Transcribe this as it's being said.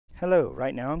Hello,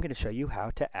 right now I'm going to show you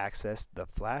how to access the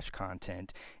Flash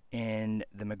content in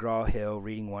the McGraw-Hill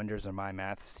Reading Wonders or My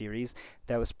Math series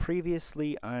that was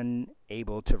previously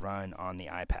unable to run on the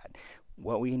iPad.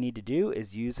 What we need to do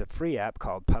is use a free app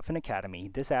called Puffin Academy.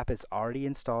 This app is already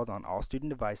installed on all student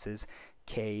devices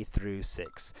K through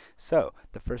 6. So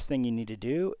the first thing you need to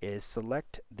do is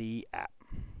select the app.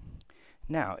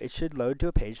 Now it should load to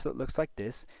a page that looks like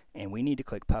this, and we need to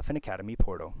click Puffin Academy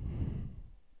portal.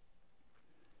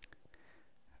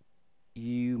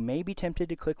 You may be tempted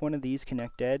to click one of these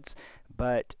ConnectEDs,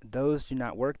 but those do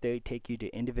not work. They take you to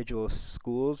individual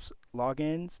schools'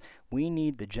 logins. We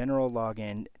need the general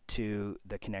login to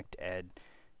the ConnectED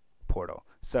portal.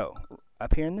 So,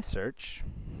 up here in the search,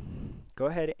 go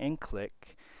ahead and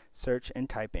click search and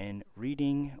type in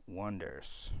Reading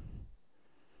Wonders.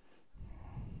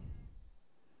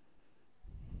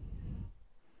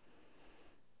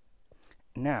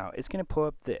 Now, it's going to pull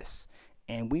up this.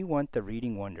 And we want the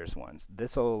Reading Wonders ones.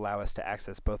 This will allow us to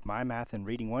access both My Math and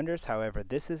Reading Wonders. However,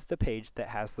 this is the page that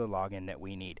has the login that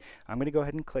we need. I'm going to go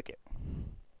ahead and click it.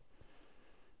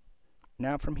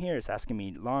 Now from here it's asking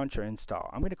me launch or install.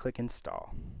 I'm going to click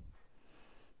install.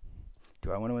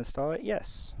 Do I want to install it?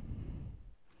 Yes.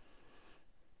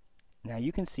 Now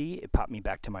you can see it popped me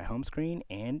back to my home screen,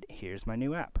 and here's my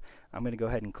new app. I'm going to go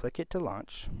ahead and click it to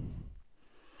launch.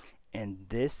 And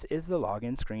this is the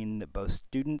login screen that both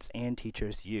students and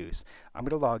teachers use. I'm going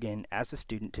to log in as a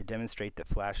student to demonstrate that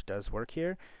Flash does work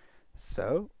here.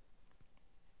 So,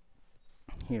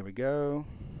 here we go.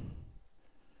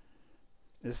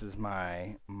 This is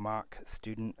my mock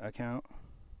student account.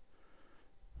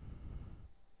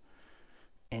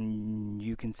 And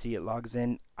you can see it logs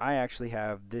in. I actually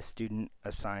have this student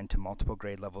assigned to multiple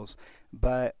grade levels,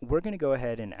 but we're going to go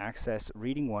ahead and access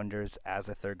Reading Wonders as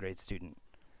a 3rd grade student.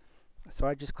 So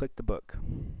I just click the book.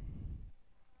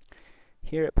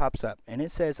 Here it pops up and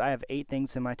it says I have 8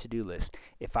 things in my to-do list.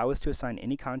 If I was to assign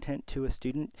any content to a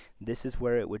student, this is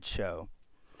where it would show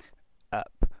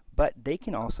up. But they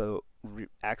can also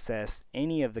access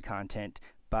any of the content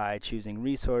by choosing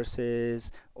resources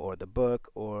or the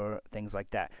book or things like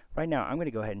that. Right now I'm going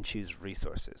to go ahead and choose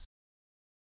resources.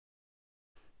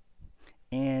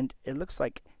 And it looks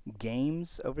like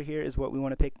games over here is what we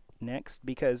want to pick next,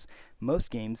 because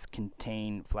most games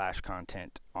contain Flash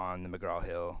content on the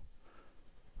McGraw-Hill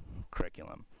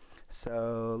curriculum.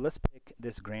 So let's pick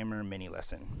this grammar mini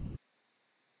lesson.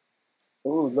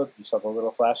 Ooh, look, you saw the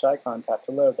little Flash icon. Tap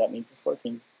to load. That means it's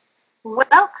working.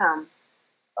 Welcome.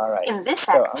 All right. In this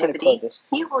activity,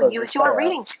 you will use your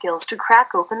reading skills to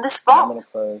crack open this vault. I'm going to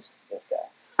close this guy.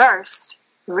 First,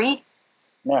 read.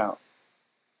 Now,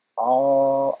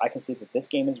 I can see that this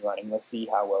game is running. Let's see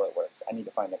how well it works. I need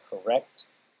to find the correct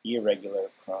irregular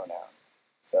pronoun.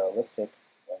 So let's pick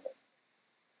women.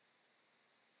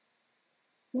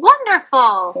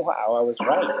 Wonderful! Wow, I was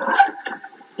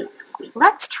right.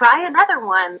 Let's try another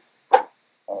one.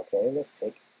 Okay, let's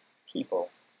pick people.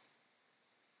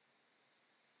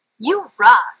 You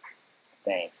rock.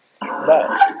 Thanks.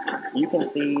 But you can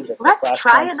see that Let's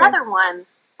try another one.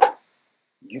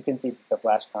 You can see that the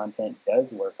Flash content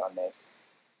does work on this,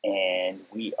 and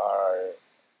we are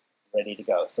ready to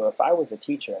go. So if I was a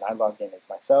teacher and I logged in as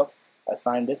myself,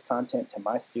 assigned this content to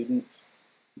my students,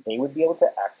 they would be able to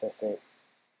access it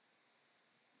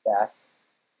back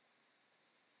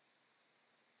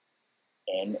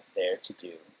in their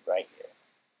to-do right here.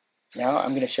 Now I'm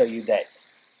going to show you that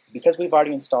because we've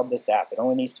already installed this app, it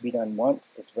only needs to be done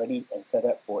once. It's ready and set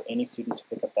up for any student to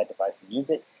pick up that device and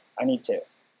use it.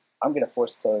 I'm going to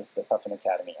force close the Puffin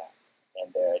Academy app.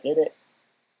 And there I did it.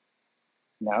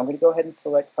 Now I'm going to go ahead and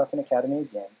select Puffin Academy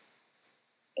again.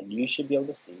 And you should be able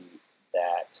to see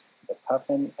that the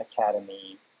Puffin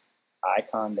Academy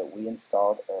icon that we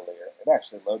installed earlier, it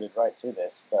actually loaded right to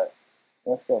this, but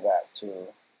let's go back to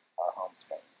our home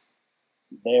screen.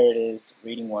 There it is,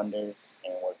 Reading Wonders,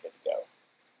 and we're good to go.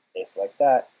 Just like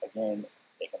that, again,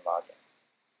 they can log in.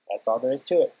 That's all there is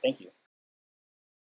to it. Thank you.